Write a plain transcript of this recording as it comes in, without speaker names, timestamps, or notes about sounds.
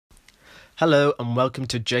Hello and welcome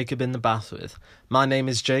to Jacob in the Bath With. My name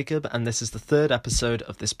is Jacob and this is the third episode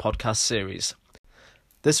of this podcast series.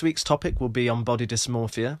 This week's topic will be on body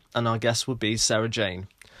dysmorphia and our guest will be Sarah Jane.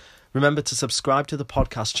 Remember to subscribe to the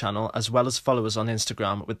podcast channel as well as follow us on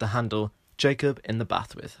Instagram with the handle Jacob in the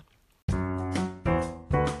Bath With.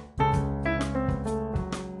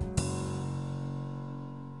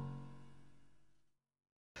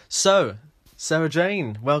 So, Sarah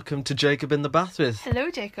Jane, welcome to Jacob in the Bath With.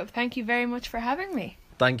 Hello, Jacob. Thank you very much for having me.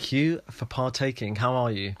 Thank you for partaking. How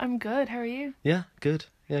are you? I'm good. How are you? Yeah, good.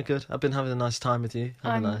 Yeah, good. I've been having a nice time with you,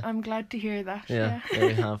 haven't I? I'm glad to hear that. Yeah,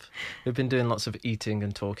 we have. We've been doing lots of eating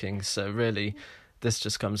and talking, so really, this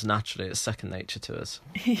just comes naturally. It's second nature to us.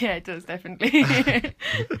 Yeah, it does, definitely.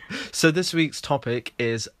 So this week's topic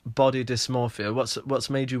is body dysmorphia. What's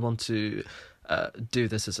made you want to do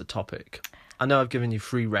this as a topic? I know I've given you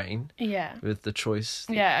free rein. Yeah. With the choice.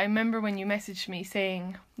 Yeah, I remember when you messaged me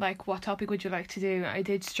saying, like, what topic would you like to do? I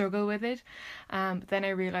did struggle with it. But then I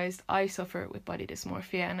realised I suffer with body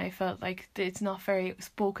dysmorphia and I felt like it's not very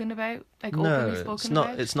spoken about, like openly spoken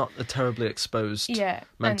about. It's not a terribly exposed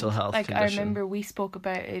mental health condition. I remember we spoke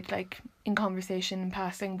about it, like, in conversation in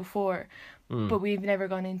passing before, but we've never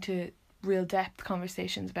gone into real depth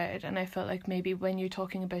conversations about it, and I felt like maybe when you're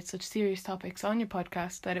talking about such serious topics on your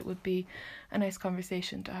podcast that it would be a nice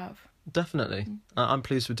conversation to have. Definitely. I'm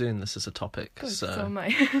pleased we're doing this as a topic. Good, so am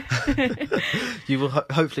I. You will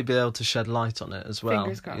hopefully be able to shed light on it as well.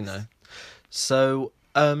 Fingers crossed. You know. So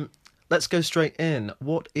let's go straight in.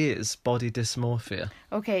 What is body dysmorphia?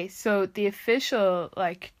 Okay, so the official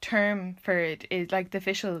term for it is the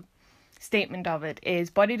official statement of it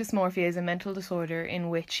is body dysmorphia is a mental disorder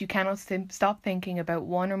in which you cannot stop thinking about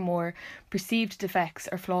one or more perceived defects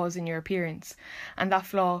or flaws in your appearance, and that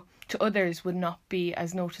flaw to others would not be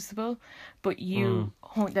as noticeable, but you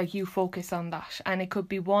you focus on that, and it could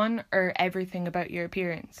be one or everything about your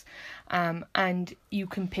appearance, and you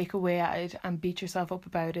can pick away at it and beat yourself up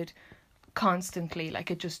about it constantly,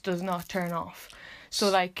 it just does not turn off.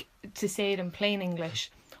 So to say it in plain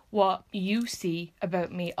English, what you see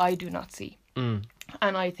about me, I do not see. And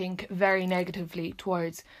I think very negatively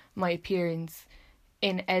towards my appearance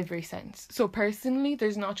in every sense. So personally,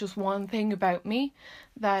 there's not just one thing about me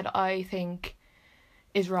that I think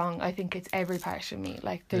is wrong. I think it's every part of me.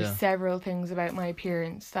 There's several things about my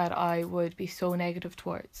appearance that I would be so negative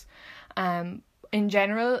towards. In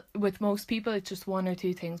general, with most people, it's just one or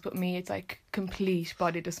two things, but me, it's complete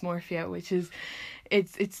body dysmorphia, which is,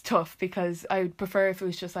 it's tough because I would prefer if it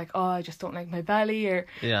was just I just don't like my belly or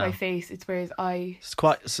my face. It's whereas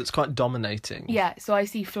it's quite dominating. Yeah, so I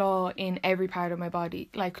see flaw in every part of my body.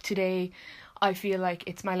 Today, I feel like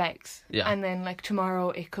it's my legs. Yeah. And then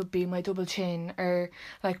tomorrow it could be my double chin or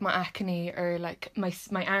my acne or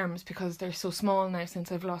my arms because they're so small now since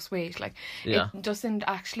I've lost weight. It doesn't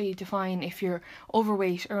actually define if you're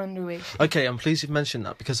overweight or underweight. Okay, I'm pleased you've mentioned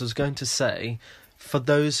that because I was going to say, for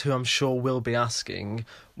those who I'm sure will be asking,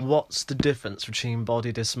 what's the difference between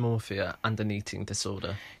body dysmorphia and an eating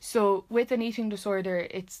disorder? So with an eating disorder,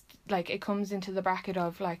 it's it comes into the bracket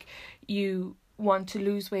of you want to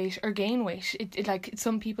lose weight or gain weight.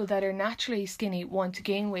 Some people that are naturally skinny want to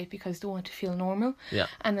gain weight because they want to feel normal. Yeah.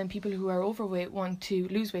 And then people who are overweight want to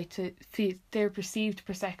lose weight to feel their perceived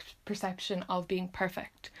perception of being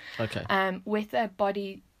perfect. Okay. With the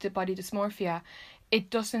body dysmorphia, it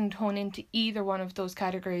doesn't hone into either one of those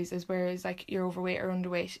categories as whereas you're overweight or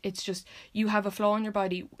underweight. It's just you have a flaw in your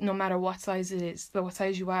body no matter what size it is, what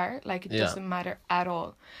size you are. It doesn't matter at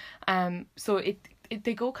all. So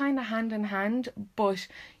they go kind of hand in hand, but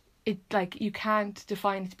it you can't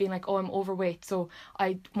define it to being I'm overweight, so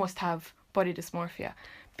I must have body dysmorphia.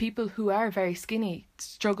 People who are very skinny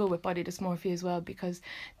struggle with body dysmorphia as well because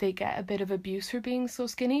they get a bit of abuse for being so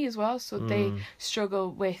skinny as well. So they struggle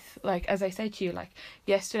with, as I said to you,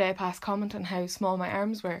 yesterday I passed comment on how small my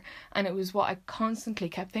arms were, and it was what I constantly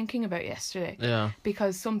kept thinking about yesterday. Yeah.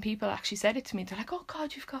 Because some people actually said it to me. They're like, "Oh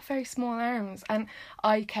God, you've got very small arms," and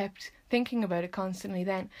I kept thinking about it constantly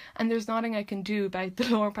then, and there's nothing I can do about the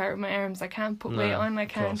lower part of my arms. I can't put weight on. I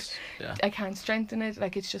can't strengthen it.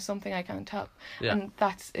 It's just something I can't help. Yeah. And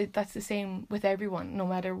that's the same with everyone, no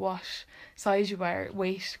matter what size you are,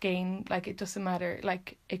 weight gain, it doesn't matter.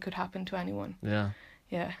 It could happen to anyone. Yeah.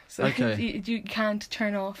 Yeah. So you can't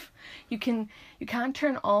turn off. You can't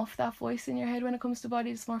turn off that voice in your head when it comes to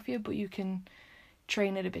body dysmorphia, but you can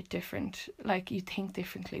train it a bit different. You think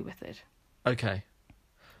differently with it. Okay.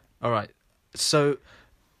 All right. So,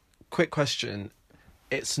 quick question.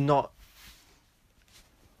 It's not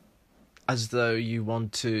as though you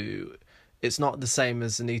want to... It's not the same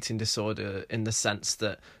as an eating disorder in the sense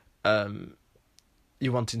that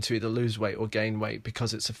you wanting to either lose weight or gain weight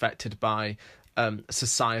because it's affected by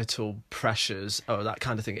societal pressures or that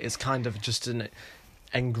kind of thing. It's kind of just an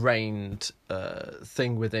ingrained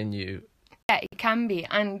thing within you. Yeah, it can be.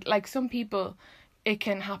 And like some people, it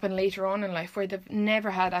can happen later on in life where they've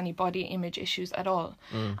never had any body image issues at all,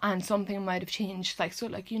 and something might have changed. Like, so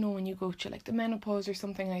like, you know, when you go to like the menopause or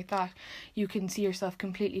something like that, you can see yourself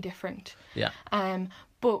completely different. Yeah.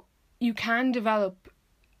 But you can develop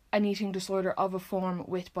an eating disorder of a form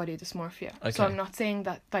with body dysmorphia. Okay. So I'm not saying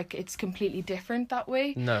that like it's completely different that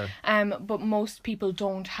way. No. But most people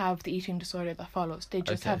don't have the eating disorder that follows. They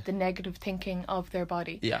just have the negative thinking of their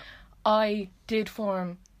body. Yeah. I did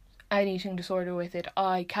form an eating disorder with it.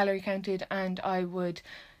 I calorie counted and I would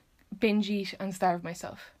binge eat and starve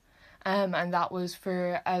myself. And that was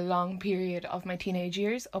for a long period of my teenage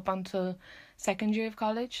years up until second year of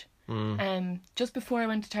college. Just before I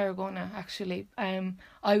went to Tarragona, actually,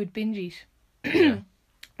 I would binge eat.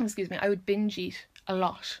 Excuse me, I would binge eat a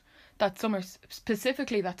lot. That summer,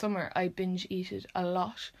 specifically that summer, I binge eated a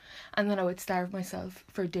lot, and then I would starve myself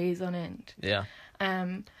for days on end. Yeah.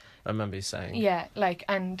 I remember you saying. Yeah, like,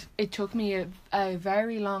 and it took me a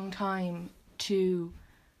very long time to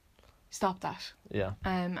stop that. Yeah.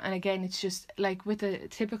 And again, it's just like with a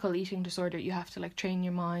typical eating disorder, you have to like train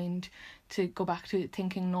your mind to go back to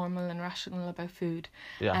thinking normal and rational about food.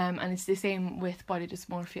 Yeah. And it's the same with body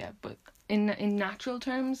dysmorphia. But in natural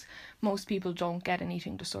terms, most people don't get an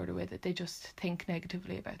eating disorder with it. They just think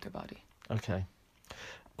negatively about their body. Okay.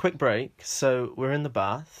 Quick break. So we're in the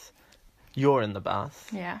bath. You're in the bath.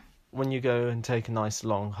 Yeah. When you go and take a nice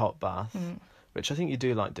long hot bath, which I think you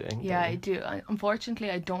do like doing. Yeah, I do. Unfortunately,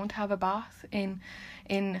 I don't have a bath in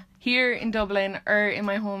here in Dublin or in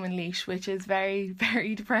my home in Laois, which is very,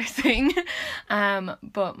 very depressing.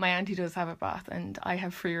 But my auntie does have a bath, and I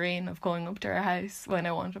have free reign of going up to her house when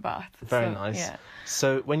I want a bath. Very nice. Yeah.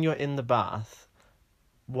 So when you're in the bath,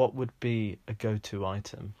 what would be a go-to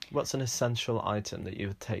item? What's an essential item that you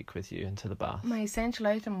would take with you into the bath? My essential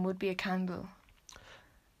item would be a candle.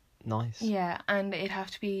 Nice. Yeah, and it'd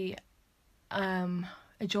have to be a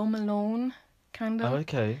Jo Malone candle. Oh,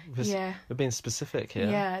 okay. Yeah. We're being specific here.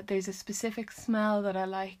 Yeah, there's a specific smell that I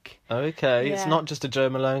like. Okay, Yeah. It's not just a Jo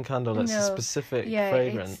Malone candle, it's a No. specific Yeah,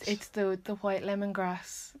 fragrance. it's the white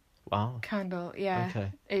lemongrass Wow. candle. Yeah.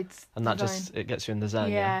 Okay. It's And that divine. just, it gets you in the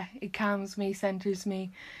zone, Yeah, it calms me, centers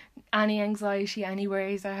me. Any anxiety, any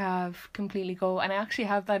worries I have completely go. And I actually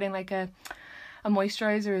have that in like a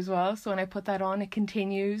moisturizer as well. So when I put that on, it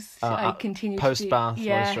continues. I continue post-bath to be,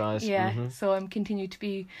 moisturize. Yeah. Mhm. So I'm continue to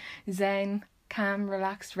be zen, calm,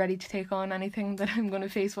 relaxed, ready to take on anything that I'm going to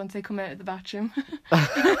face once I come out of the bathroom.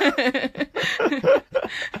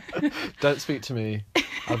 Don't speak to me.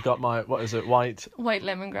 I've got my, what is it, white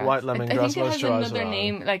lemongrass. White I lemongrass think it has moisturiser another on.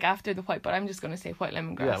 name like after the white, but I'm just going to say white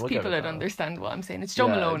lemongrass. Yeah, we'll go People with would that. understand what I'm saying. It's Jo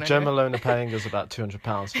Malone. Jo anyway. Malone are paying us about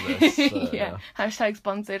 £200 for this. So, Yeah. Hashtag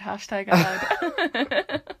sponsored, hashtag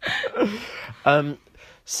ad.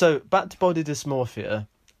 So back to body dysmorphia.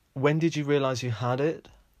 When did you realise you had it?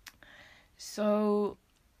 So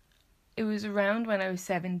it was around when I was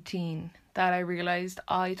 17 that I realised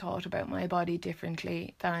I thought about my body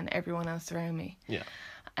differently than everyone else around me. Yeah.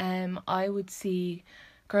 I would see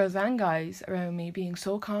girls and guys around me being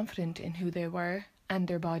so confident in who they were and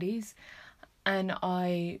their bodies, and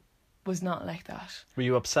I was not like that. Were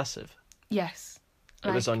you obsessive? Yes.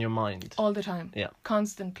 It was on your mind? All the time. Yeah.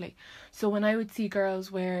 Constantly. So when I would see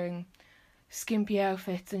girls wearing skimpy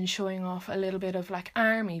outfits and showing off a little bit of like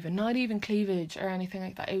arm, even not even cleavage or anything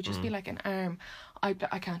like that, it would just be like an arm. I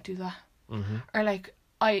can't do that. Mm-hmm. Or like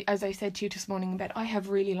as I said to you this morning in bed, I have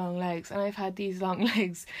really long legs, and I've had these long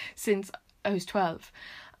legs since I was 12,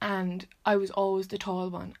 and I was always the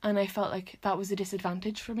tall one, and I felt like that was a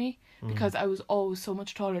disadvantage for me because I was always so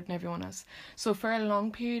much taller than everyone else. So for a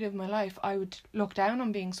long period of my life, I would look down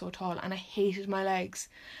on being so tall, and I hated my legs,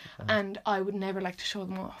 and I would never like to show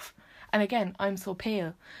them off. And again, I'm so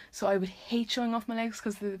pale, so I would hate showing off my legs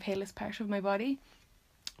because they're the palest part of my body.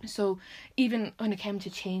 So even when it came to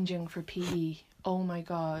changing for PE, oh my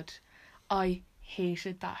god, I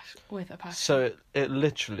hated that with a passion. So it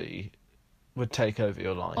literally would take over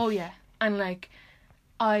your life? Oh yeah. And like,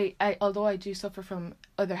 I although I do suffer from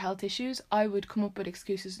other health issues, I would come up with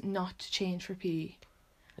excuses not to change for PE.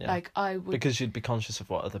 Yeah. Like I would... Because you'd be conscious of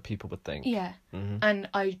what other people would think. Yeah. Mm-hmm. And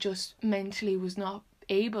I just mentally was not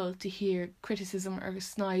able to hear criticism or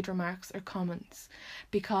snide remarks or comments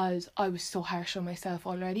because I was so harsh on myself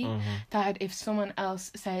already that if someone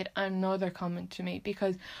else said another comment to me,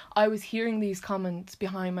 because I was hearing these comments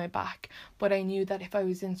behind my back, but I knew that if I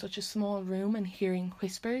was in such a small room and hearing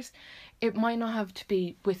whispers, it might not have to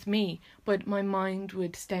be with me, but my mind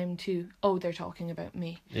would stem to, oh, they're talking about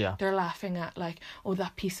me. Yeah. They're laughing at, like, oh,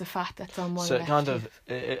 that piece of fat that's on one So left it kind of, hip.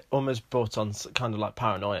 it almost brought on kind of like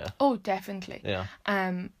paranoia. Oh, definitely. Yeah.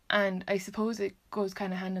 And I suppose it goes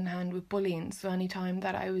kind of hand in hand with bullying. So anytime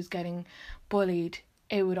that I was getting bullied,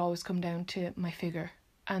 it would always come down to my figure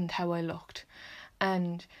and how I looked.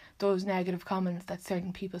 And those negative comments that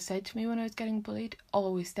certain people said to me when I was getting bullied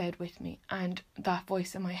always stayed with me. And that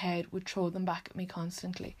voice in my head would throw them back at me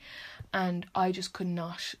constantly. And I just could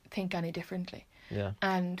not think any differently. Yeah.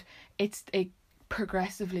 And it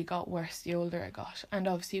progressively got worse the older I got. And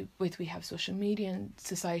obviously we have social media and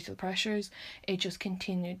societal pressures, it just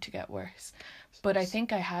continued to get worse. But I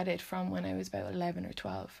think I had it from when I was about 11 or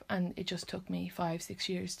 12. And it just took me 5-6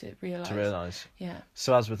 years to realise. Yeah.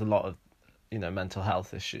 So as with a lot of, mental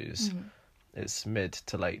health issues, it's mid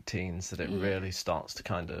to late teens that it really starts to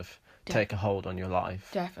kind of take a hold on your life.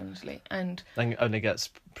 Definitely. And then it only gets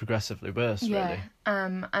progressively worse, really.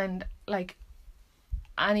 And like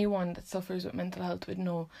anyone that suffers with mental health would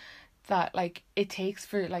know that, like, it takes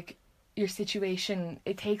for, like, your situation,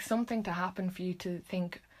 it takes something to happen for you to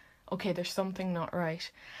think, okay, there's something not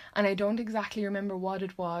right. And I don't exactly remember what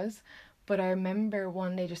it was, but I remember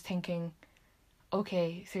one day just thinking,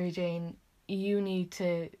 okay, Sarah Jane, you need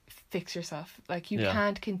to fix yourself. Like, you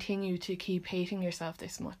can't continue to keep hating yourself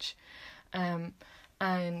this much. And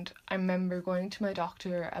I remember going to my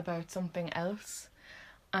doctor about something else,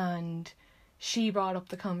 and she brought up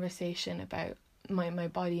the conversation about my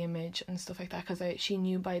body image and stuff like that, because she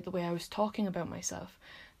knew by the way I was talking about myself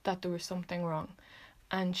that there was something wrong.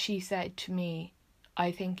 And she said to me,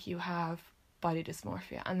 I think you have body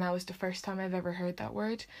dysmorphia. And that was the first time I've ever heard that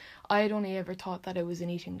word. I had only ever thought that it was an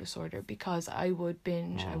eating disorder, because I would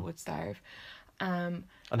binge, I would starve. And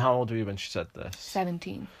how old were you when she said this?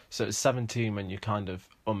 17. So it's 17 when you kind of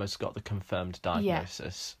almost got the confirmed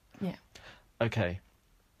diagnosis. Yeah. Okay,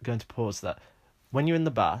 I'm going to pause that. When you're in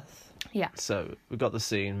the bath, so we've got the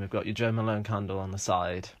scene, we've got your Jo Malone candle on the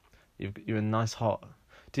side, you're in nice hot.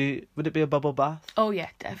 Would it be a bubble bath? Oh yeah,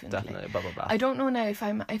 definitely. Definitely a bubble bath. I don't know now if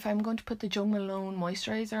I'm going to put the Jo Malone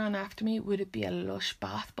moisturiser on after me, would it be a Lush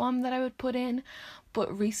bath bomb that I would put in?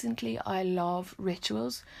 But recently I love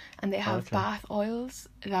Rituals, and they have bath oils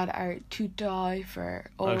that are to die for.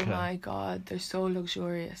 Oh my god, they're so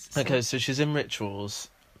luxurious. Okay, so she's in Rituals,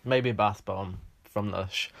 maybe a bath bomb from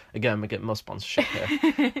Lush. Again, we get more sponsorship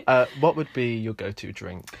here. What would be your go-to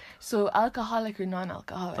drink? So alcoholic or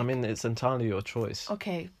non-alcoholic? I mean, it's entirely your choice.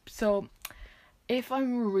 Okay, so if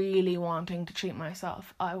I'm really wanting to treat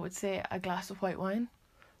myself, I would say a glass of white wine.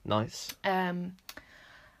 Nice. I'm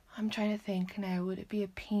trying to think now, would it be a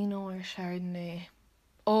Pinot or a Chardonnay?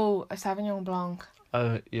 Oh, a Sauvignon Blanc.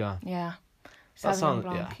 Yeah. Yeah. Sauvignon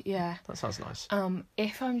Blanc, yeah. That sounds nice.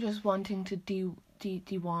 If I'm just wanting to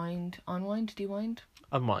unwind.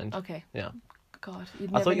 Unwind. Okay. Yeah. God,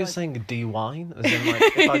 I thought you were saying de-wine, as in like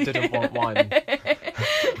if I didn't want wine.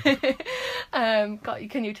 God,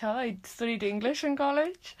 can you tell I studied English in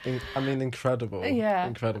college? Incredible. Yeah.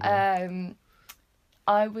 Incredible.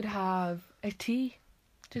 I would have a tea.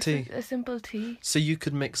 Just tea. A simple tea. So you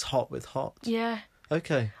could mix hot with hot? Yeah.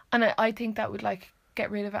 Okay. And I think that would, like, get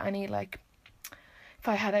rid of any, like, if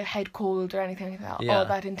I had a head cold or anything like that, all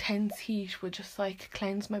that intense heat would just, like,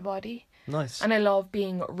 cleanse my body. Nice. And I love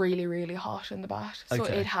being really, really hot in the bath. So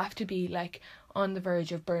it'd have to be, like, on the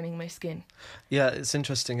verge of burning my skin. Yeah, it's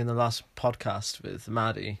interesting. In the last podcast with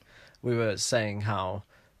Maddie, we were saying how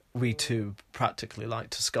we too practically like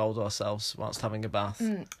to scald ourselves whilst having a bath.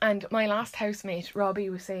 And my last housemate, Robbie,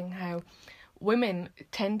 was saying how women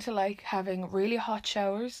tend to like having really hot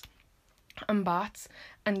showers and baths,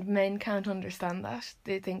 and men can't understand that.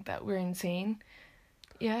 They think that we're insane.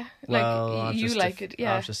 Yeah, well, you like it.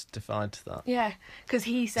 Yeah, I've just defied that. Yeah, because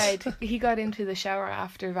he said he got into the shower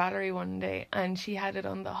after Valerie one day, and she had it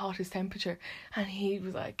on the hottest temperature, and he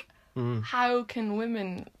was like, "How can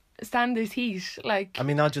women stand this heat?" Like, I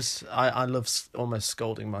mean, I love almost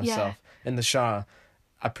scalding myself in the shower.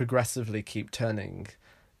 I progressively keep turning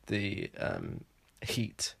the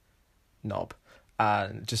heat knob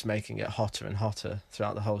and just making it hotter and hotter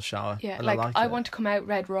throughout the whole shower. Yeah, and like I want to come out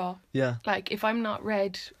red raw. Yeah. Like, if I'm not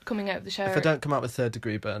red coming out of the shower, if I don't come out with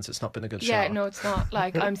 3rd-degree burns, it's not been a good shower. Yeah, no, it's not.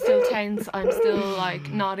 Like, I'm still tense. I'm still,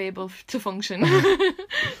 like, not able to function.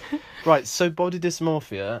 Right, so body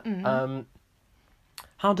dysmorphia,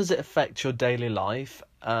 how does it affect your daily life?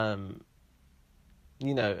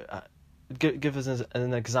 Give us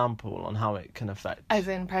an example on how it can affect. As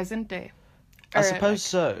in present day? I suppose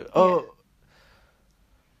so. Oh,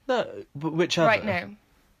 no, but whichever. Right now.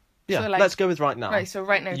 Yeah, so, like, let's go with right now. Right, so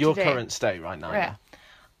right now, your today. current state right now. Yeah.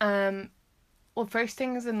 Well, first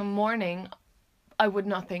things in the morning, I would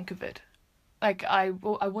not think of it. Like, I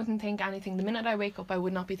wouldn't think anything. The minute I wake up, I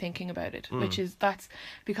would not be thinking about it, that's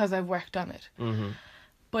because I've worked on it. Mm-hmm.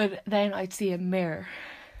 But then I'd see a mirror,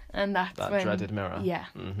 and that's that when... dreaded mirror. Yeah.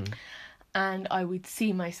 Mm-hmm. And I would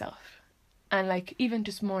see myself. And, like, even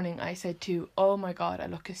this morning, I said to, oh my God, I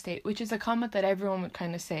look a state, which is a comment that everyone would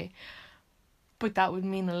kind of say, but that would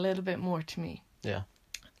mean a little bit more to me. Yeah.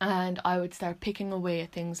 And I would start picking away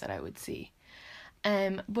at things that I would see.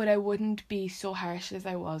 But I wouldn't be so harsh as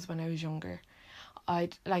I was when I was younger.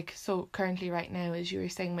 So currently right now, as you were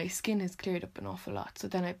saying, my skin has cleared up an awful lot. So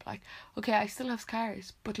then I'd be like, okay, I still have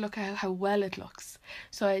scars, but look how well it looks.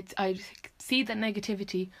 So I'd see the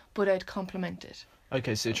negativity, but I'd compliment it.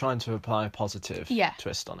 Okay, so you're trying to apply a positive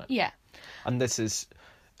twist on it. Yeah. And this is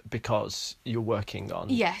because you're working on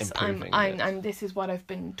improving it. And this is what I've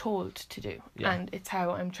been told to do. Yeah. And it's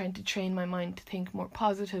how I'm trying to train my mind to think more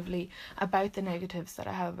positively about the negatives that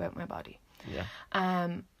I have about my body. Yeah.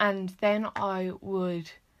 And then I would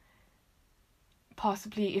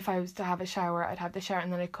possibly, if I was to have a shower, I'd have the shower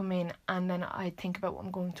and then I'd come in and then I'd think about what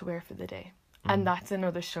I'm going to wear for the day. And that's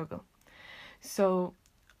another struggle. So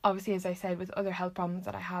obviously, as I said, with other health problems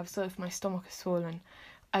that I have, so if my stomach is swollen,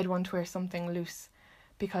 I'd want to wear something loose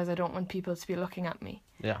because I don't want people to be looking at me.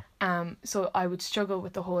 Yeah. So I would struggle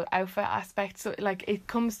with the whole outfit aspect. So like it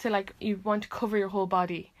comes to like you want to cover your whole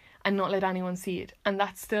body and not let anyone see it. And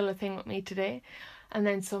that's still a thing with me today. And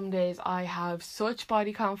then some days I have such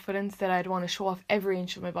body confidence that I'd want to show off every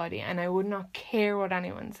inch of my body and I would not care what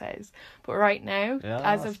anyone says. But right now,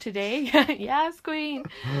 as of today, yes, queen.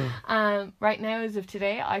 Right now, as of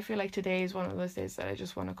today, I feel like today is one of those days that I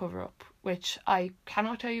just want to cover up, which I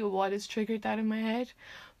cannot tell you what has triggered that in my head,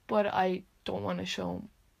 but I don't want to show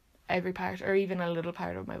every part or even a little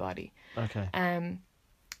part of my body. Okay.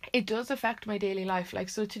 It does affect my daily life. Like,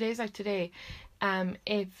 so today's like today,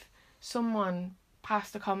 if someone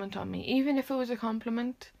passed a comment on me, even if it was a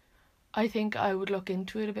compliment, I think I would look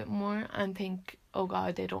into it a bit more and think, oh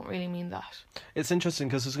God, they don't really mean that. It's interesting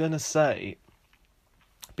because I was going to say,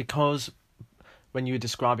 because when you were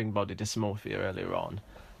describing body dysmorphia earlier on,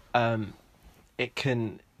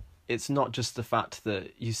 it's not just the fact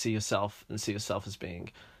that you see yourself as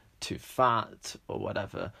being too fat or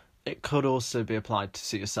whatever. It could also be applied to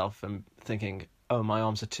see yourself and thinking, oh, my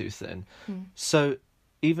arms are too thin. So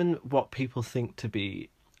even what people think to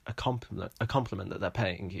be a compliment that they're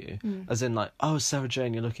paying you, as in like, oh, Sarah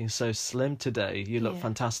Jane, you're looking so slim today, you look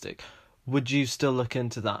fantastic. Would you still look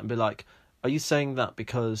into that and be like, are you saying that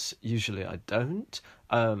because usually I don't?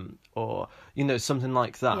 Or, something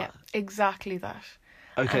like that. Yeah, exactly that.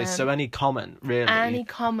 Okay, so any comment, really? Any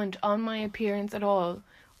comment on my appearance at all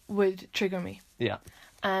would trigger me. Yeah.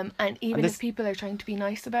 And even if people are trying to be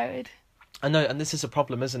nice about it. I know, and this is a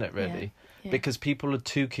problem, isn't it, really? Yeah. Because people are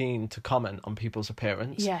too keen to comment on people's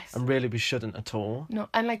appearance. Yes. And really we shouldn't at all. No,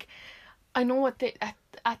 and like, I know what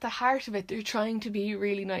at the heart of it, they're trying to be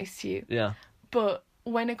really nice to you. Yeah. But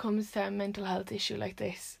when it comes to a mental health issue like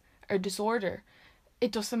this, or disorder,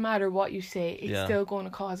 it doesn't matter what you say, it's still going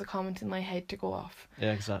to cause a comment in my head to go off.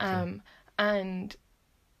 Yeah, exactly. And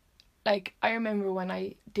like, I remember when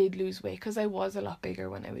I did lose weight, because I was a lot bigger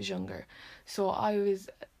when I was younger. So I was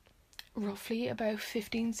roughly about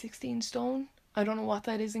 15-16 stone. I don't know what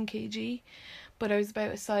that is in kg, but I was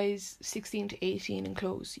about a size 16 to 18 in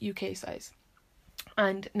clothes, UK size.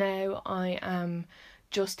 And now I am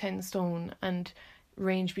just 10 stone and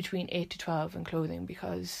range between 8 to 12 in clothing,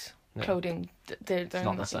 because clothing, they're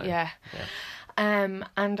not the same. Yeah. And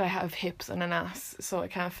I have hips and an ass, so I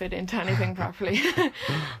can't fit into anything properly.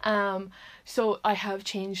 So I have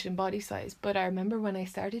changed in body size. But I remember when I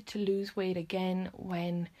started to lose weight again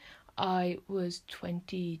when I was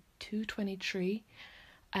 22, 23,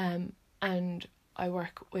 and I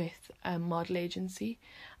work with a model agency,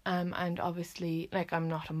 and obviously, like, I'm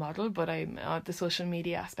not a model, but I'm the social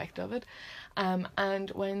media aspect of it, and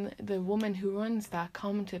when the woman who runs that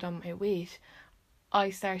commented on my weight, I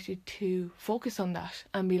started to focus on that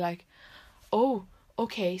and be like, oh,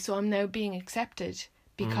 okay, so I'm now being accepted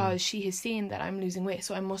because she has seen that I'm losing weight,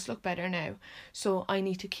 so I must look better now. So I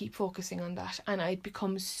need to keep focusing on that. And I'd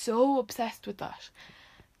become so obsessed with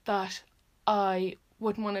that I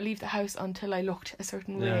wouldn't want to leave the house until I looked a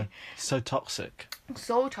certain way. So toxic.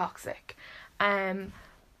 So toxic. And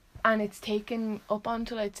it's taken up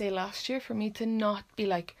until, I'd say, last year for me to not be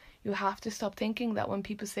like, you have to stop thinking that when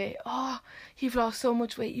people say, oh, you've lost so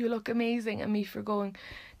much weight, you look amazing, and me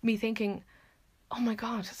thinking, oh my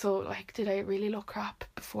God, so like, did I really look crap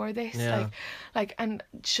before this? Like, and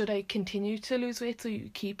should I continue to lose weight so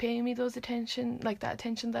you keep paying me that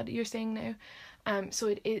attention that you're saying now? So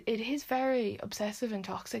it is very obsessive and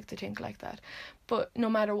toxic to think like that. But no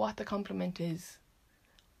matter what the compliment is,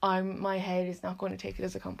 my head is not going to take it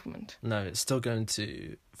as a compliment. No, it's still going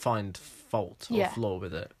to find fault or flaw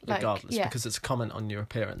with it, regardless, because it's a comment on your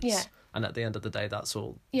appearance. Yeah. And at the end of the day, that's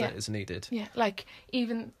all that is needed. Yeah, like,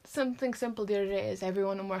 even something simple the other day is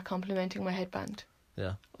everyone in work complimenting my headband.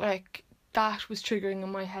 Yeah. Like, that was triggering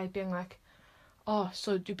in my head, being like, oh,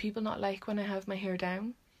 so do people not like when I have my hair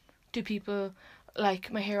down? Do people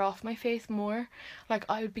like my hair off my face more? Like,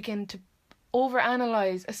 I would begin to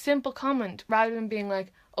overanalyze a simple comment rather than being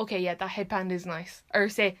like, okay, yeah, that headband is nice. Or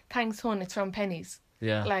say, thanks, hon, it's from Pennies.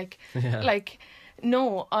 Yeah. Like,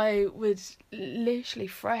 no, I would literally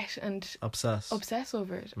fret and obsess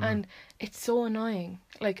over it. And it's so annoying.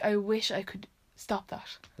 Like, I wish I could stop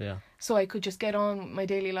that. Yeah. So I could just get on with my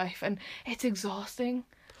daily life. And it's exhausting.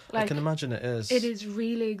 Like, I can imagine it is. It is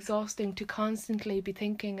really exhausting to constantly be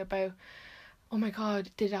thinking about, oh my God,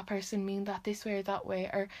 did that person mean that this way or that way?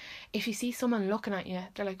 Or if you see someone looking at you,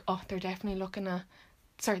 they're like, oh, they're definitely looking at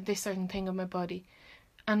this certain thing of my body.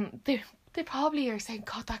 And they probably are saying,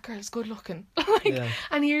 God, that girl's good looking.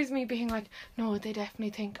 And here's me being like, no, they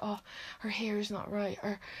definitely think, oh, her hair's not right,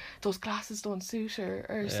 or those glasses don't suit her,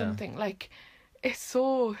 or something. Like, it's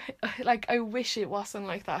so, like, I wish it wasn't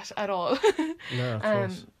like that at all. No, of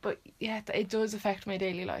course. But yeah, it does affect my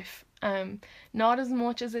daily life. Not as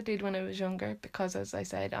much as it did when I was younger, because, as I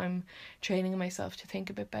said, I'm training myself to think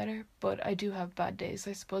a bit better, but I do have bad days.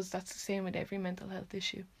 I suppose that's the same with every mental health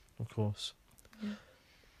issue. Of course. Yeah.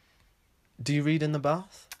 Do you read in the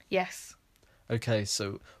bath? Yes. Okay,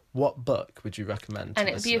 so what book would you recommend to And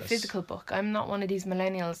it would be a listeners? physical book. I'm not one of these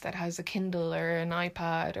millennials that has a Kindle or an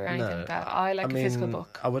iPad or anything like that. I like a physical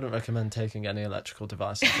book. I wouldn't recommend taking any electrical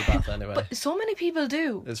devices to the bath anyway. But so many people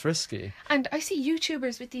do. It's risky. And I see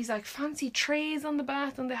YouTubers with these like fancy trays on the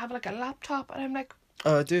bath, and they have like a laptop, and I'm like...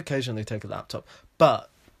 Oh, I do occasionally take a laptop. But,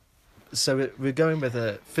 so we're going with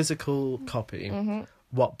a physical copy. Mm-hmm.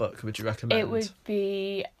 What book would you recommend? It would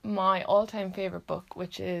be my all-time favourite book,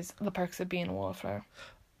 which is The Perks of Being a Wallflower.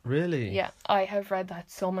 Really? Yeah, I have read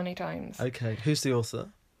that so many times. Okay, who's the author?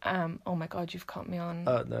 Oh my God, you've caught me on...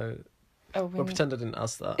 No. Well, pretend I didn't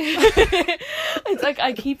ask that. It's like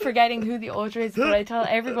I keep forgetting who the author is, but I tell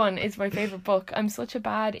everyone it's my favourite book. I'm such a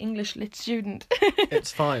bad English lit student.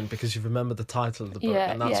 It's fine, because you remember the title of the book,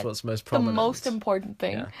 and that's what's most prominent. The most important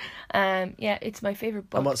thing. Yeah, it's my favourite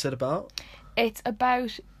book. And what's it about? It's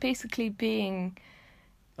about basically being...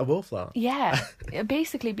 A wallflower? Yeah,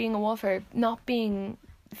 basically being a wallflower, not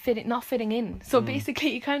fitting in. So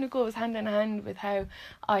basically it kind of goes hand in hand with how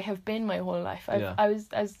I have been my whole life. I was,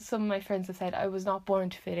 as some of my friends have said, I was not born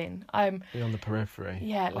to fit in. You're on the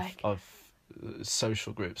periphery of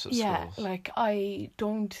social groups at schools. Yeah, like I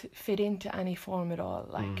don't fit into any form at all.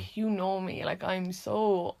 Like you know me, like I'm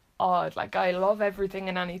so odd. Like I love everything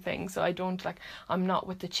and anything, so I don't I'm not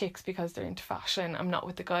with the chicks because they're into fashion. I'm not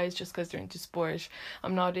with the guys just because they're into sport.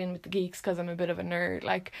 I'm not in with the geeks because I'm a bit of a nerd.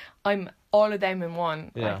 Like I'm all of them in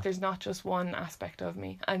one. Like there's not just one aspect of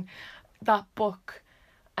me. And that book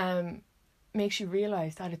makes you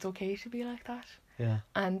realise that it's okay to be like that. Yeah.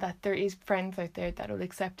 And that there is friends out there that will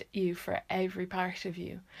accept you for every part of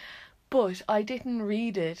you. But I didn't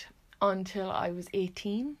read it until I was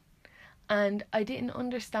 18. And I didn't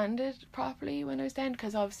understand it properly when I was 10,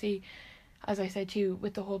 because obviously, as I said to you,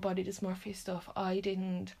 with the whole body dysmorphia stuff, I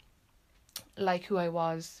didn't like who I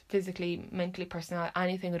was physically, mentally, personally,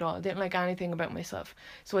 anything at all. I didn't like anything about myself.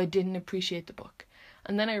 So I didn't appreciate the book.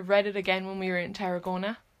 And then I read it again when we were in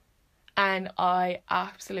Tarragona, and I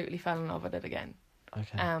absolutely fell in love with it again.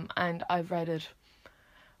 Okay. And I've read it,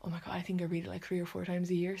 oh my God, I think I read it like 3 or 4 times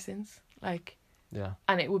a year since. Yeah.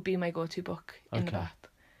 And it would be my go-to book in the bath.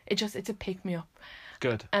 It's a pick me up.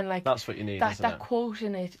 Good. And that's what you need. That quote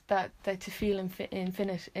in it, that to feel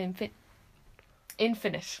infinite.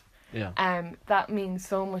 Yeah. That means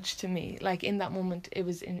so much to me. Like in that moment,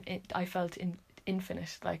 I felt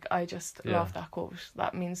infinite. Like I just love that quote.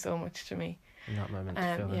 That means so much to me. In that moment,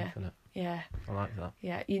 to feel infinite. Yeah. I like that.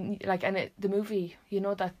 Yeah. The movie.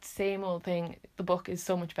 That same old thing. The book is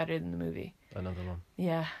so much better than the movie. Another one.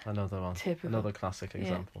 Yeah. Another one. Typical. Another classic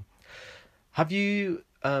example. Have you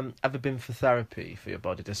ever been for therapy for your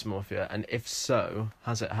body dysmorphia, and if so,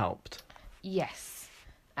 has it helped? Yes.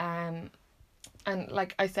 And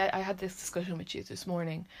like I said, I had this discussion with you this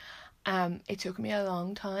morning. It took me a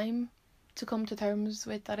long time to come to terms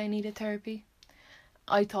with that I needed therapy.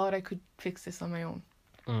 I thought I could fix this on my own.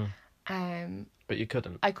 But you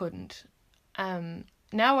couldn't. I couldn't.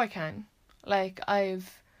 Now I can. Like I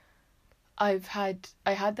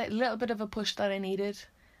had that little bit of a push that I needed.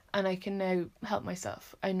 and I can now help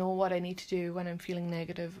myself. I know what I need to do when I'm feeling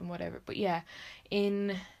negative and whatever. But yeah,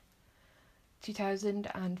 in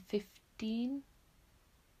 2016,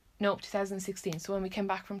 so when we came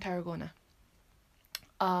back from Tarragona,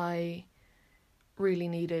 I really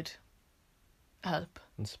needed help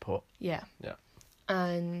and support. Yeah. Yeah.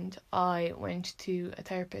 And I went to a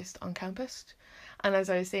therapist on campus, and as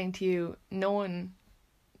I was saying to you, no one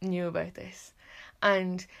knew about this,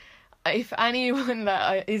 and if anyone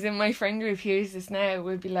that is in my friend group hears this now,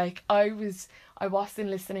 would be like, I wasn't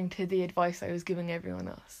listening to the advice I was giving everyone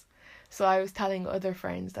else. So I was telling other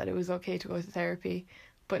friends that it was okay to go to therapy,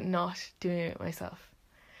 but not doing it myself.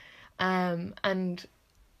 And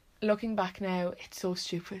looking back now, it's so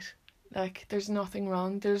stupid. Like, there's nothing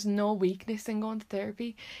wrong. There's no weakness in going to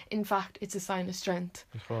therapy. In fact, it's a sign of strength.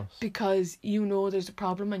 Of course. Because you know there's a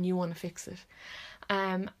problem and you want to fix it.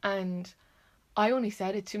 And I only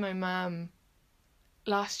said it to my mum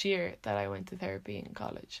last year that I went to therapy in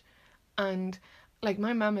college. And, like,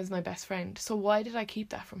 my mum is my best friend. So why did I keep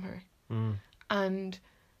that from her? And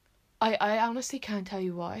I honestly can't tell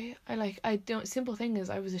you why. Simple thing is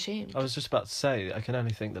I was ashamed. I was just about to say, I can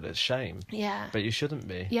only think that it's shame. Yeah. But you shouldn't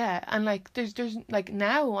be. Yeah, and like there's like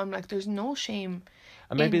now I'm like there's no shame.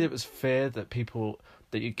 And maybe it was fear that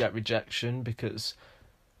you get rejection, because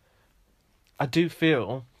I do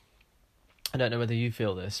feel, I don't know whether you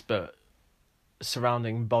feel this, but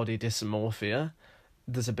surrounding body dysmorphia,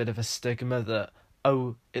 there's a bit of a stigma that,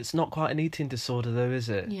 oh, it's not quite an eating disorder though, is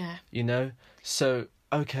it? Yeah. You know? So,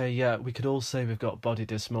 okay, yeah, we could all say we've got body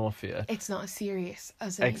dysmorphia. It's not as serious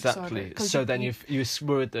as an exactly. disorder. So then you're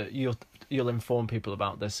worried that you'll inform people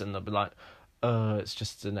about this, and they'll be like, it's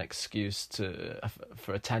just an excuse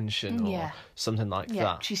for attention or something like that.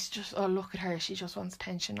 Yeah, she's just, oh, look at her, she just wants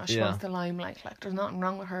attention, or she wants the limelight. Like, there's nothing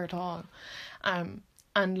wrong with her at all. And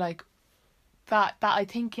like that I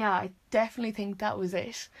think, I definitely think that was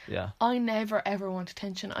it. Yeah. I never ever want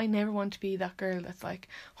attention. I never want to be that girl that's like,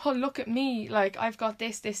 oh, look at me, like I've got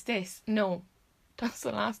this. No, that's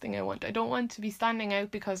the last thing I want. I don't want to be standing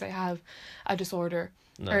out because I have a disorder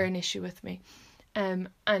or an issue with me. And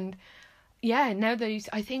yeah, now that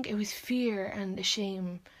I think it was fear and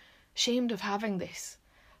ashamed of having this,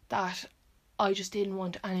 that I just didn't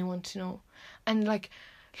want anyone to know. And like,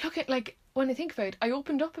 look at, like, when I think about it, I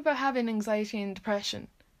opened up about having anxiety and depression,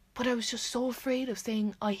 but I was just so afraid of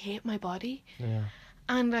saying I hate my body. Yeah.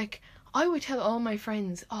 And like, I would tell all my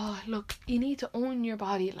friends, oh, look, you need to own your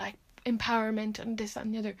body, like empowerment and this, that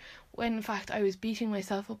and the other, when in fact I was beating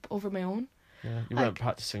myself up over my own. Yeah, you weren't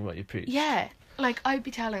practicing what you preached. Yeah, like I'd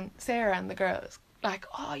be telling Sarah and the girls, like,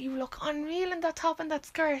 oh, you look unreal in that top and that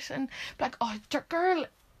skirt, and like, oh, girl,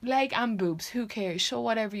 leg and boobs, who cares, show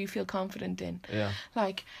whatever you feel confident in. Yeah.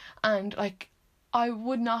 Like, and like, I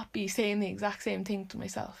would not be saying the exact same thing to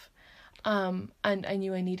myself. And I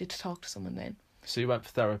knew I needed to talk to someone then. So you went for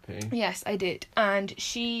therapy? Yes, I did. And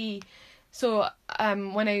so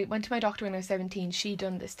when I went to my doctor when I was 17, she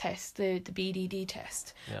done this test, the BDD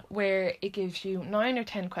test, where it gives you 9 or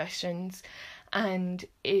 10 questions, and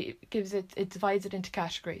it divides it into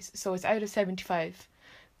categories. So it's out of 75%,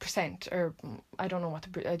 or I don't know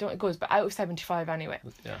it goes, but out of 75 anyway.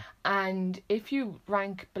 Yeah. And if you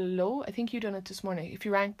rank below, I think you done it this morning, if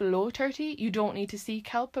you rank below 30, you don't need to seek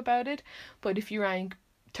help about it. But if you rank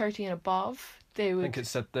 30 and above, they would... I think it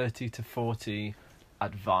said 30 to 40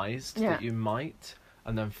 advised that you might,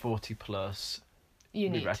 and then 40 plus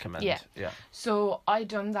we recommend. Yeah. So I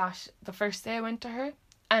done that the first day I went to her,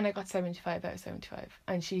 and I got 75 out of 75.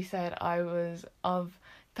 And she said I was of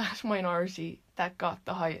that minority that got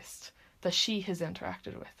the highest that she has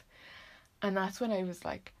interacted with. And that's when I was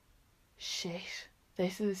like, shit,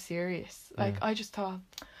 this is serious. Like, I just thought,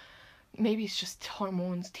 maybe it's just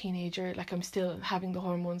hormones, teenager. Like, I'm still having the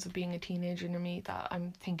hormones of being a teenager in me, that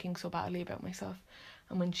I'm thinking so badly about myself.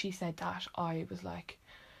 And when she said that, I was like,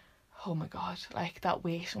 oh my God, like that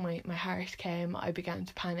weight on my heart came. I began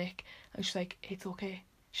to panic. And she's like, it's okay.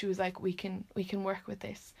 She was like, we can work with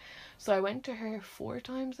this. So I went to her 4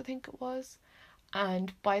 times, I think it was.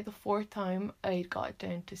 And by the 4th time, I got it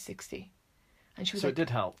down to 60. And she was like, it did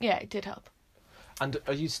help? Yeah, it did help. And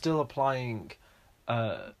are you still applying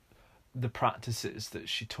the practices that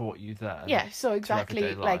she taught you there? Yeah, so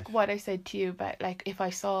exactly like what I said to you about, like, if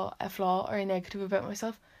I saw a flaw or a negative about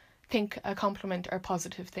myself, think a compliment or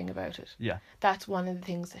positive thing about it. Yeah. That's one of the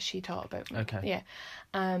things that she taught about me. Okay. Yeah.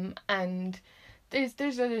 And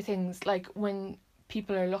there's other things, like when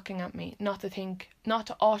people are looking at me, not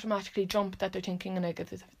to automatically jump that they're thinking a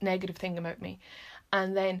negative thing about me.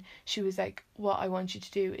 And then she was like, what I want you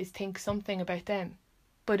to do is think something about them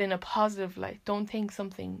but in a positive light. Don't think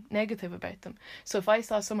something negative about them. So if I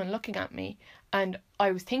saw someone looking at me and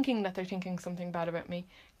I was thinking that they're thinking something bad about me,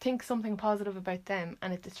 think something positive about them,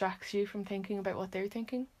 and it distracts you from thinking about what they're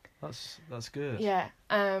thinking. That's good. Yeah.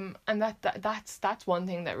 And that's one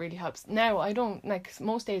thing that really helps. Now I don't, like,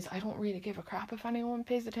 most days I don't really give a crap if anyone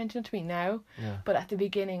pays attention to me now. Yeah. But at the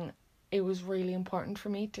beginning it was really important for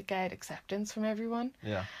me to get acceptance from everyone.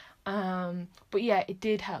 Yeah. But yeah, it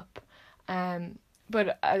did help.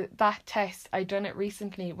 But that test, I done it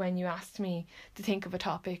recently when you asked me to think of a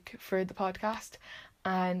topic for the podcast,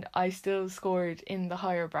 and I still scored in the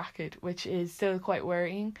higher bracket, which is still quite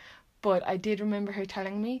worrying. But I did remember her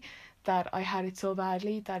telling me that I had it so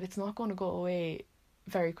badly that it's not going to go away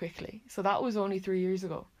very quickly. So that was only 3 years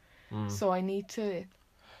ago. So I need to...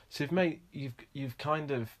 So you've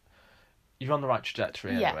kind of... You're on the right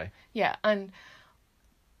trajectory anyway. Yeah, and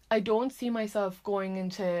I don't see myself going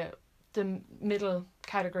into the middle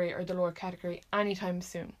category or the lower category anytime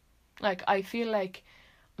soon. Like, I feel like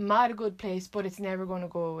I'm at a good place, but it's never going to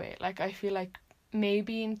go away. Like, I feel like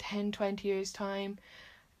maybe in 10-20 years time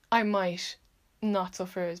I might not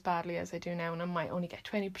suffer as badly as I do now, and I might only get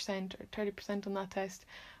 20% or 30% on that test.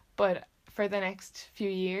 But for the next few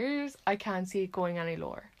years I can't see it going any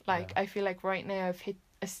lower. Like, I feel like right now I've hit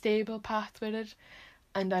a stable path with it,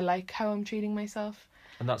 and I like how I'm treating myself.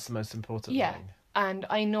 And that's the most important thing. And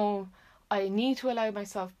I know I need to allow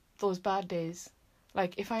myself those bad days.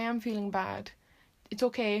 Like, if I am feeling bad, it's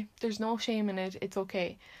okay. There's no shame in it. It's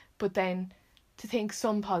okay. But then to think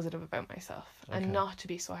some positive about myself and not to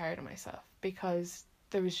be so hard on myself, because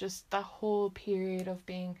there was just that whole period of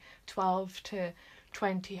being 12 to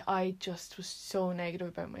 20. I just was so negative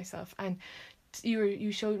about myself. And you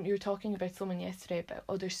were talking about someone yesterday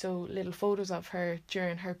about there's so little photos of her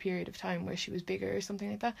during her period of time where she was bigger or something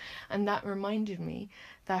like that, and that reminded me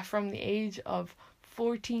that from the age of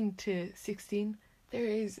 14 to 16 there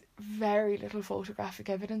is very little photographic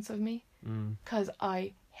evidence of me, because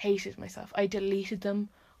I hated myself. I deleted them,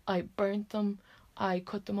 I burnt them, I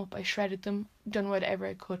cut them up, I shredded them, done whatever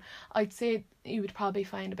I could. I'd say you would probably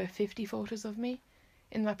find about 50 photos of me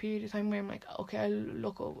in that period of time where I'm like, okay, I'll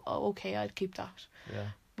look, okay, I'll keep that. Yeah.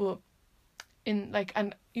 But in, like,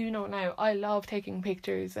 and you know, now I love taking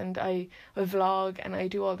pictures and I vlog and I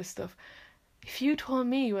do all this stuff. If you told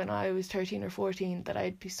me when I was 13 or 14 that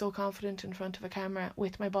I'd be so confident in front of a camera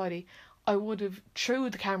with my body, I would have threw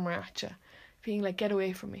the camera at you, being like, get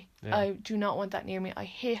away from me. Yeah. I do not want that near me. I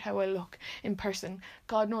hate how I look in person.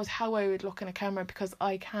 God knows how I would look in a camera, because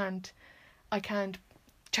I can't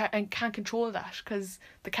control that, because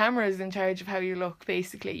the camera is in charge of how you look.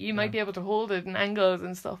 Basically, you might be able to hold it in angles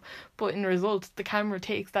and stuff, but in result the camera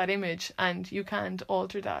takes that image and you can't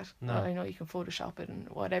alter that. No. Well, I know you can Photoshop it and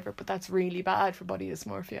whatever, but that's really bad for body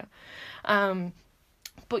dysmorphia.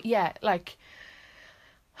 But yeah, like,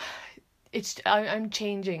 I'm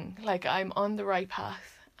changing. Like, I'm on the right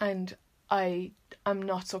path, and I'm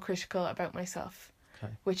not so critical about myself.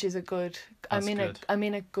 Okay. Which is a good. I'm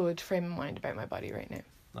in a good frame of mind about my body right now.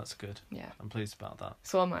 That's good. Yeah. I'm pleased about that.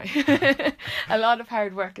 So am I. A lot of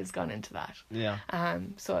hard work has gone into that. Yeah.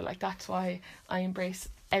 So, like, that's why I embrace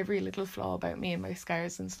every little flaw about me and my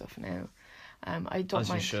scars and stuff now. I don't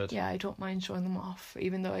mind. You should. Yeah, I don't mind showing them off,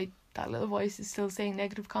 even though that little voice is still saying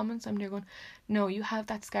negative comments. I'm there going, no, you have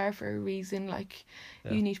that scar for a reason. Like,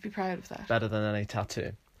 you need to be proud of that. Better than any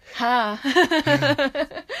tattoo. Ha.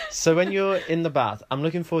 So when you're in the bath, I'm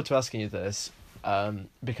looking forward to asking you this.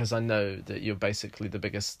 Because I know that you're basically the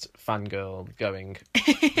biggest fangirl going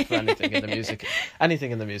for anything in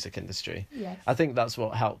the music industry. Yes. I think that's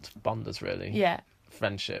what helped bond us, really. Yeah.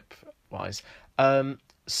 Friendship wise.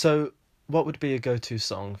 So what would be a go-to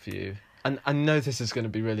song for you? And I know this is going to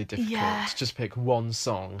be really difficult to just pick one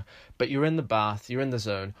song, but you're in the bath, you're in the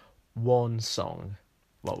zone. One song,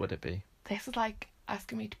 what would it be? This is like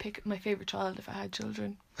asking me to pick my favourite child if I had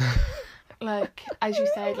children. Like, as you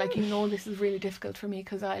said, like, you know, this is really difficult for me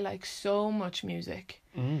because I like so much music.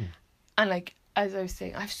 And, like, as I was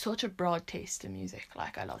saying, I have such a broad taste in music.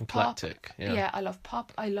 Like, I love eclectic, pop. Yeah, I love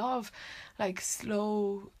pop. I love, like,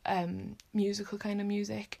 slow, musical kind of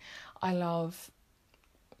music. I love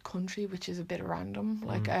country, which is a bit random.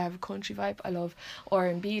 Like, I have a country vibe. I love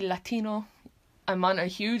R&B, Latino. I'm on a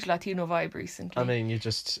huge Latino vibe recently. I mean, you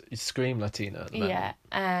scream Latino at the moment.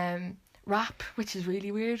 Yeah. Rap, which is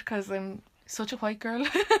really weird because I'm such a white girl.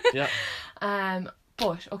 Yeah.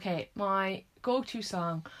 But okay, my go-to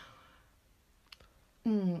song.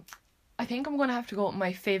 I think I'm gonna have to go with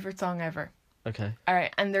my favorite song ever. Okay. All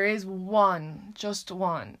right, and there is one, just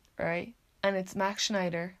one, right? And it's Max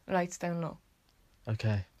Schneider, "Lights Down Low."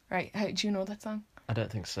 Okay. Right? How do you know that song? I don't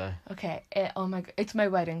think so. Okay. Oh my god, it's my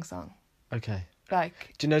wedding song. Okay.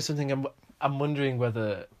 Like, Do you know something? I'm wondering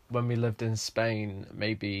whether when we lived in Spain,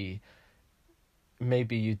 maybe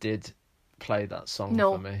you did play that song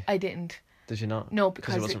for me. no, I didn't. Did you not? No,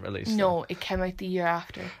 because it wasn't released. No, it came out the year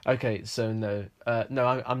after. Okay, so no,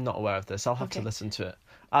 I'm not aware of this. I'll have to listen to it,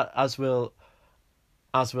 as will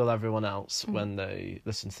everyone else when they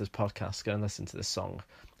listen to this podcast. Go and listen to this song.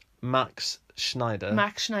 Max Schneider.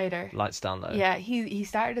 Lights Down Low. Yeah, he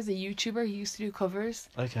started as a YouTuber. He used to do covers.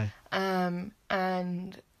 Okay.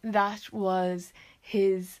 And that was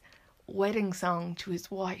his wedding song to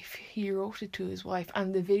his wife. He wrote it to his wife,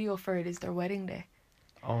 and the video for it is their wedding day.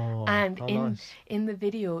 Oh, and nice. In the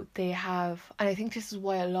video they have, and I think this is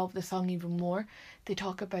why I love the song even more, they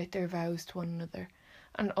talk about their vows to one another.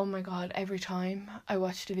 And oh my god, every time I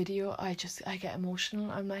watch the video I get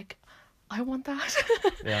emotional. I'm like, I want that.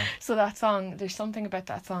 Yeah. So that song, there's something about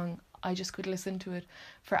that song, I just could listen to it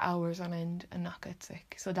for hours on end and not get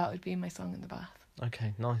sick. So that would be my song in the bath.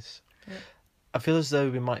 Okay, nice. Yeah. I feel as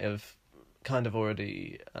though we might have kind of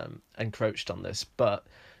already encroached on this, but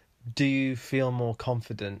do you feel more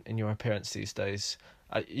confident in your appearance these days?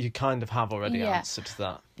 You kind of have already answered to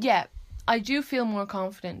that. Yeah, I do feel more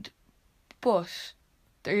confident, but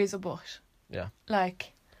there is a but. Yeah.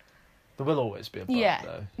 Like, there will always be a but,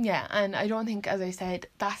 though. Yeah, and I don't think, as I said,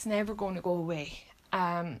 that's never going to go away.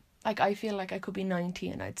 Like, I feel like I could be 90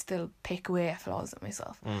 and I'd still pick away at flaws at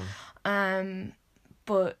myself.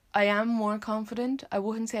 But I am more confident. I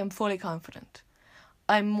wouldn't say I'm fully confident.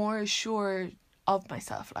 I'm more assured of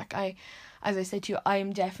myself. Like, as I said to you, I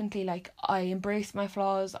am definitely, like, I embrace my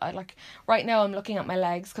flaws. I, like, right now I'm looking at my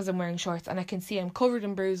legs because I'm wearing shorts and I can see I'm covered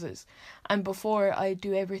in bruises, and before I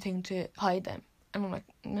do everything to hide them, and I'm like,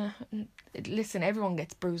 nah, listen, everyone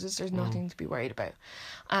gets bruises, there's nothing to be worried about.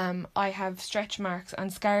 I have stretch marks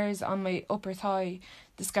and scars on my upper thigh.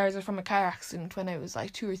 The scars are from a car accident when I was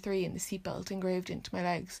like 2 or 3, and the seatbelt engraved into my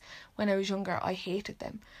legs. When I was younger, I hated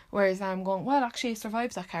them. Whereas now I'm going, well, actually I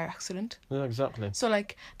survived that car accident. Yeah, exactly. So,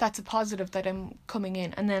 like, that's a positive that I'm coming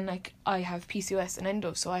in. And then, like, I have PCOS and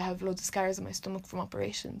endo, so I have loads of scars on my stomach from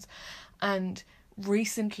operations. And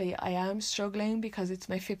recently I am struggling because it's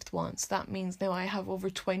my 5th one, so that means now I have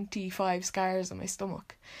over 25 scars on my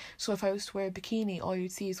stomach. So if I was to wear a bikini, all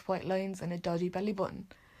you'd see is white lines and a dodgy belly button.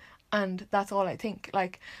 And that's all I think.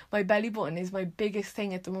 Like, my belly button is my biggest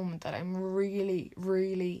thing at the moment that I'm really,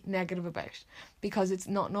 really negative about, because it's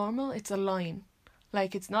not normal. It's a line.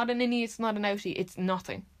 Like, it's not an innie, it's not an outie, it's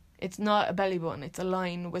nothing. It's not a belly button, it's a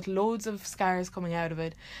line with loads of scars coming out of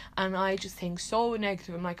it. And I just think so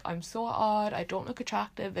negative. I'm like, I'm so odd, I don't look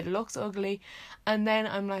attractive, it looks ugly. And then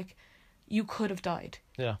I'm like, you could have died.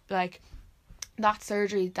 Yeah. Like, that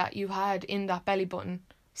surgery that you had in that belly button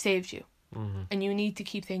saved you. Mm-hmm. And you need to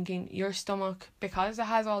keep thinking, your stomach, because it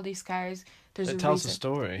has all these scars, there's a reason. It tells a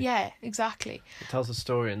story. Yeah, exactly. It tells a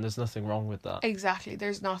story, and there's nothing wrong with that. Exactly,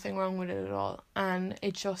 there's nothing wrong with it at all. And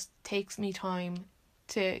it just takes me time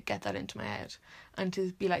to get that into my head and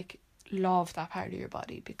to be like, love that part of your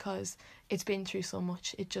body, because it's been through so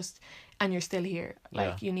much. It just, and you're still here.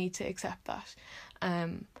 Like, you need to accept that.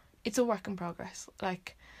 It's a work in progress.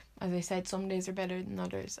 Like, as I said, some days are better than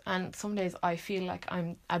others, and some days I feel like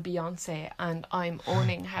I'm a Beyonce and I'm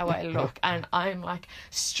owning how I look, and I'm like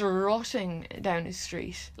strutting down the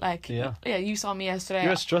street. Like, yeah, you saw me yesterday.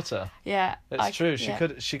 You're a strutter. Yeah, it's true.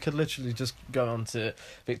 She could literally just go on to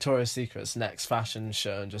Victoria's Secret's next fashion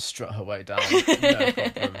show and just strut her way down. No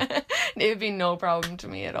problem. It would be no problem to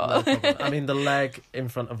me at all. No problem. I mean, the leg in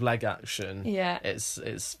front of leg action. Yeah,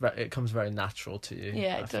 it comes very natural to you.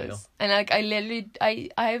 Yeah, it does. And like, I literally, I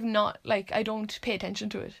have not, like, I don't pay attention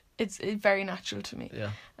to it. It's very natural to me. Yeah.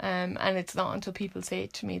 And it's not until people say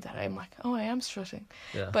it to me that I'm like, oh, I am strutting.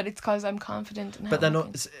 Yeah. But it's because I'm confident in how But then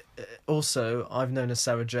also, I've known a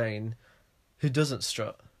Sarah Jane who doesn't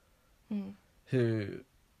strut. Who,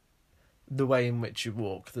 the way in which you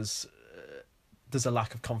walk, there's a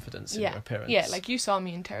lack of confidence in your appearance. Yeah, like you saw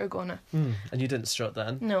me in Tarragona. And you didn't strut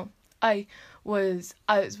then? No. I was,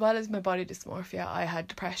 as well as my body dysmorphia, I had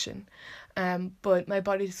depression. But my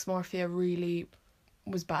body dysmorphia really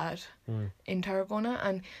was bad in Tarragona,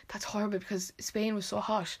 and that's horrible because Spain was so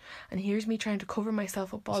hot, and here's me trying to cover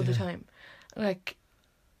myself up all the time. Like,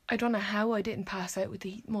 I don't know how I didn't pass out with the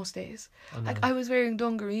heat most days. Like, I was wearing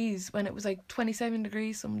dungarees when it was like 27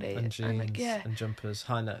 degrees some days. And jeans and jumpers,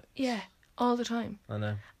 high neck. Yeah, all the time. I know.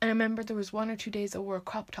 And I remember there was 1 or 2 days I wore a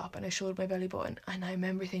crop top and I showed my belly button, and I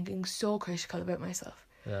remember thinking so critical about myself.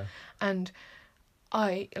 Yeah. And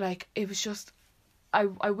it was just, I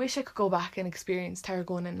wish I could go back and experience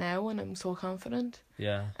Tarragona now when I'm so confident.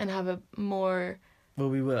 Yeah. And have a more Well,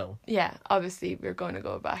 we will. Yeah, obviously we're going to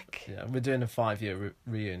go back. Yeah, we're doing a 5-year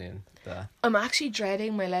reunion there. I'm actually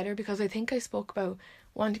dreading my letter because I think I spoke about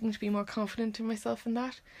wanting to be more confident in myself in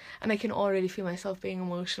that, and I can already feel myself being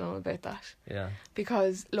emotional about that. Yeah.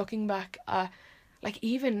 Because looking back at, like,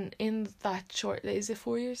 even in that short, is it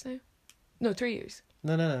 4 years now? No, 3 years.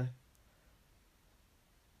 No.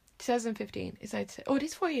 2015. Is that? Oh, it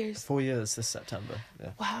is 4 years. 4 years this September.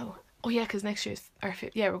 Yeah. Wow. Oh yeah, because next year's our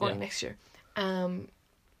fifth. Yeah, we're going next year.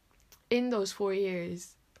 In those 4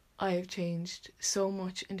 years, I have changed so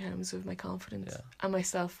much in terms of my confidence and my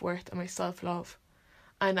self-worth and my self-love,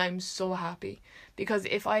 and I'm so happy, because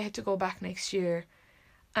if I had to go back next year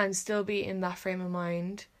and still be in that frame of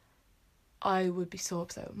mind, I would be so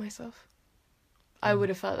upset with myself. I would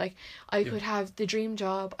have felt like I could have the dream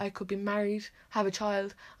job, I could be married, have a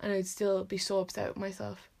child, and I'd still be so upset with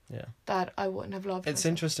myself. Yeah. That I wouldn't have loved It's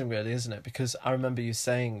myself. interesting, really, isn't it? Because I remember you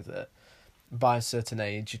saying that by a certain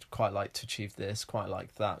age you'd quite like to achieve this, quite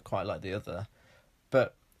like that, quite like the other.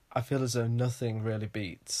 But I feel as though nothing really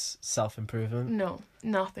beats self-improvement. No,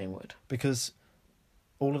 nothing would. Because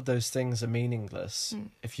all of those things are meaningless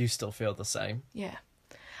if you still feel the same. Yeah.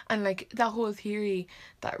 And like that whole theory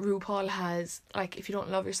that RuPaul has, like, if you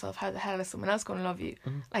don't love yourself, how the hell is someone else going to love you?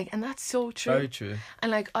 Like, and that's so true. Very true.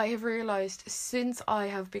 And like, I have realised since I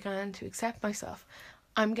have begun to accept myself,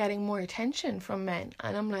 I'm getting more attention from men,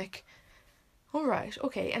 and I'm like, all right,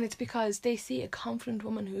 okay. And it's because they see a confident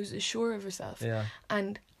woman who's sure of herself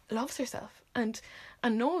and loves herself and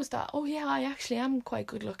knows that, oh yeah, I actually am quite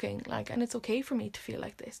good looking, like, and it's okay for me to feel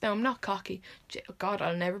like this. Now, I'm not cocky. God,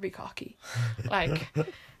 I'll never be cocky. Like,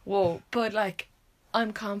 whoa. But like,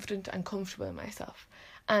 I'm confident and comfortable in myself.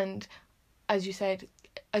 And as you said,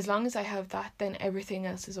 as long as I have that, then everything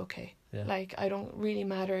else is okay. Yeah. Like, I don't really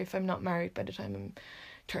matter if I'm not married by the time I'm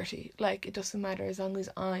 30. Like, it doesn't matter as long as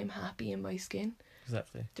I'm happy in my skin.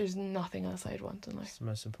 Exactly. There's nothing else I'd want in life. It's the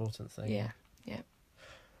most important thing. Yeah.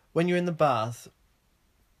 When you're in the bath,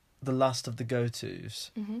 the last of the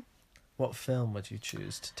go-tos, what film would you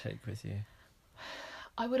choose to take with you?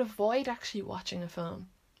 I would avoid actually watching a film.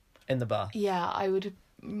 In the bath? Yeah, I would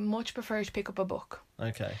much prefer to pick up a book.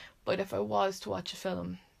 Okay. But if I was to watch a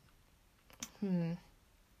film,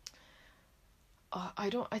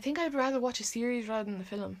 I think I'd rather watch a series rather than a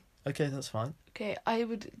film. Okay, that's fine. Okay, I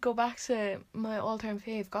would go back to my all-time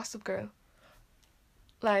fave, Gossip Girl.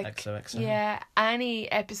 Like, XOXO. yeah, any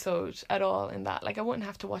episode at all in that. Like, I wouldn't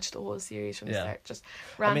have to watch the whole series from the start. Just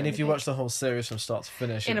I mean, if you pick. watch the whole series from start to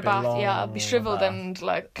finish, in a it'd bath, be long, I'll be shriveled and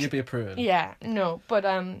like. You'd be a prune. Yeah, no, but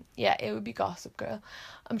yeah, it would be Gossip Girl.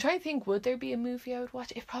 I'm trying to think, would there be a movie I would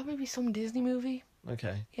watch? It'd probably be some Disney movie.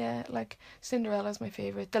 Okay. Yeah, like Cinderella's my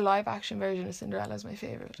favourite. The live action version of Cinderella's my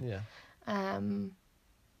favourite. Yeah.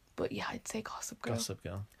 But yeah, I'd say Gossip Girl. Gossip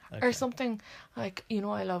Girl. Okay. Or something like, you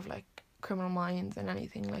know, I love like Criminal Minds and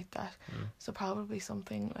anything like that. So probably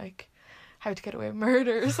something like How to Get Away with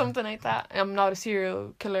Murder or something like that. I'm not a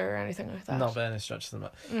serial killer or anything like that. Not by any stretch of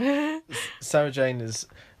the matter. Sarah Jane is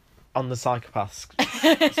on the psychopath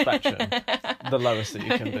spectrum, the lowest that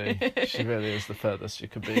you can be. She really is the furthest you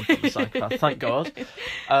can be from the psychopath. Thank God.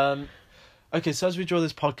 Okay, so as we draw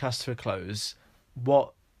this podcast to a close,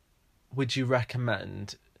 what would you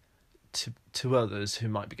recommend to others who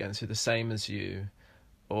might be going through the same as you,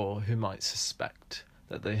 or who might suspect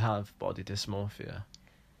that they have body dysmorphia?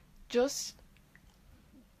 Just,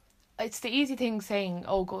 it's the easy thing saying,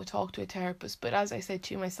 oh, go talk to a therapist. But as I said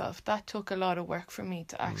to myself, that took a lot of work for me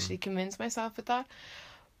to actually convince myself of that.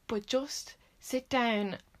 But just sit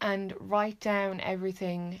down and write down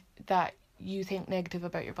everything that you think negative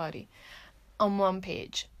about your body on one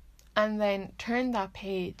page. And then turn that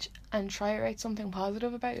page and try to write something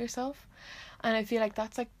positive about yourself. And I feel like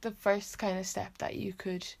that's like the first kind of step that you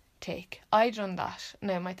could take. I done that.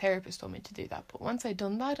 Now my therapist told me to do that, but once I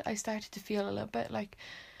done that, I started to feel a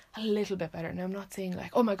little bit better. Now I'm not saying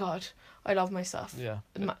like, oh my God, I love myself. Yeah.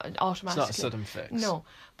 Automatically. It's not a sudden fix. No,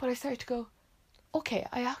 but I started to go, okay,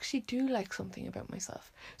 I actually do like something about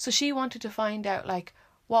myself. So she wanted to find out like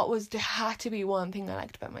there had to be one thing I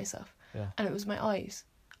liked about myself. Yeah. And it was my eyes.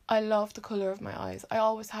 I love the colour of my eyes. I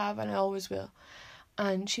always have and I always will.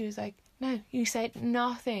 And she was like, no, you said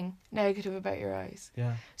nothing negative about your eyes.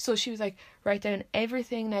 Yeah. So she was like, write down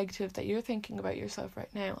everything negative that you're thinking about yourself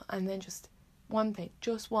right now, and then just one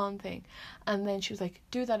thing. And then she was like,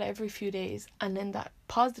 do that every few days, and then that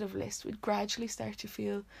positive list would gradually start to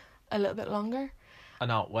feel a little bit longer.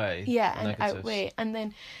 And outweigh. Yeah, and negatives. outweigh.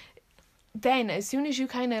 And then as soon as you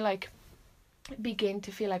kind of like begin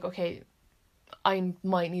to feel like, okay, I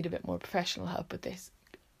might need a bit more professional help with this,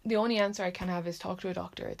 the only answer I can have is talk to a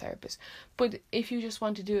doctor or a therapist. But if you just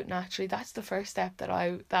want to do it naturally, that's the first step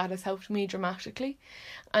that has helped me dramatically.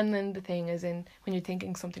 And then the thing is, when you're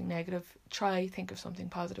thinking something negative, try think of something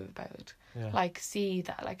positive about it. Yeah. Like, see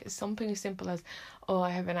that, like, it's something as simple as, oh, I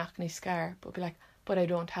have an acne scar, but be like, but I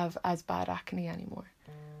don't have as bad acne anymore.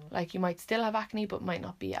 Like, you might still have acne, but might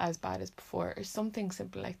not be as bad as before, or something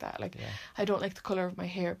simple like that. Like, I don't like the colour of my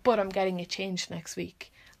hair, but I'm getting it changed next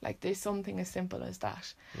week. Like, there's something as simple as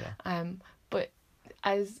that. Yeah. But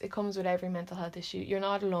as it comes with every mental health issue, you're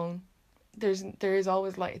not alone. There is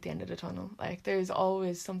always light at the end of the tunnel. Like, there's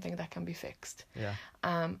always something that can be fixed. Yeah.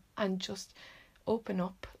 And just open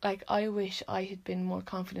up. Like, I wish I had been more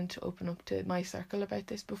confident to open up to my circle about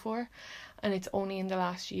this before, and it's only in the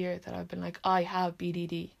last year that I've been like, I have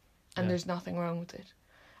BDD, and there's nothing wrong with it.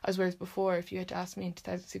 As whereas before, if you had asked me in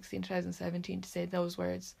 2016, 2017 to say those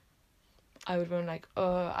words, I would have been like,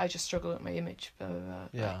 oh, I just struggle with my image. Blah, blah, blah.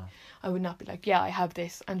 Yeah. I would not be like, yeah, I have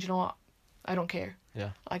this, and you know what? I don't care. Yeah.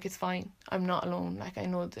 Like, it's fine. I'm not alone. Like, I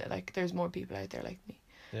know that, like, there's more people out there like me.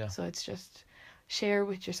 Yeah. So it's just share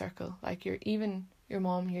with your circle. Like, even your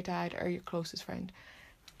mom, your dad, or your closest friend.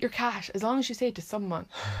 Your cat, as long as you say it to someone.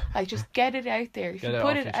 Like, just get it out there. If you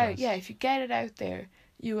put it out, if you get it out there,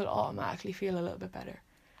 you will automatically feel a little bit better.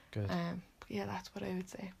 Good. Yeah, that's what I would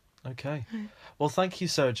say. Okay. Well, thank you,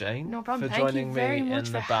 Sarah Jane, no problem. for joining me in the bath. Thank you very much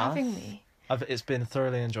for having me. It's been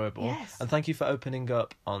thoroughly enjoyable. Yes. And thank you for opening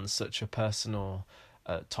up on such a personal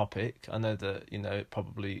topic. I know that, it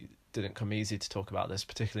probably didn't come easy to talk about this,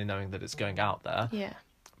 particularly knowing that it's going out there. Yeah.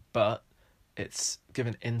 But it's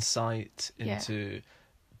given insight into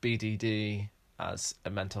BDD as a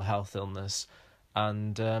mental health illness,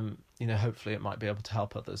 and hopefully it might be able to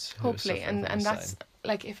help others. Hopefully, and that's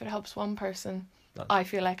like, if it helps one person, I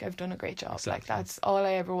feel like I've done a great job. Exactly. Like, that's all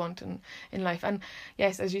I ever want in life. And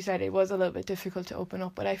yes, as you said, it was a little bit difficult to open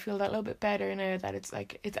up, but I feel that a little bit better now that it's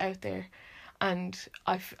like, it's out there, and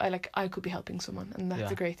I could be helping someone, and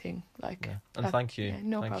that's a great thing. Like, and thank you.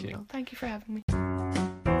 No problem. No. Thank you for having me.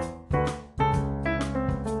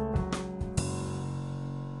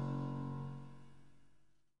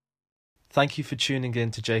 Thank you for tuning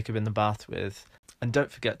in to Jacob in the Bath with, and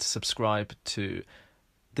don't forget to subscribe to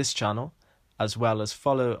this channel, as well as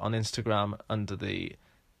follow on Instagram under the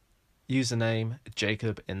username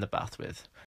Jacob in the Bath with.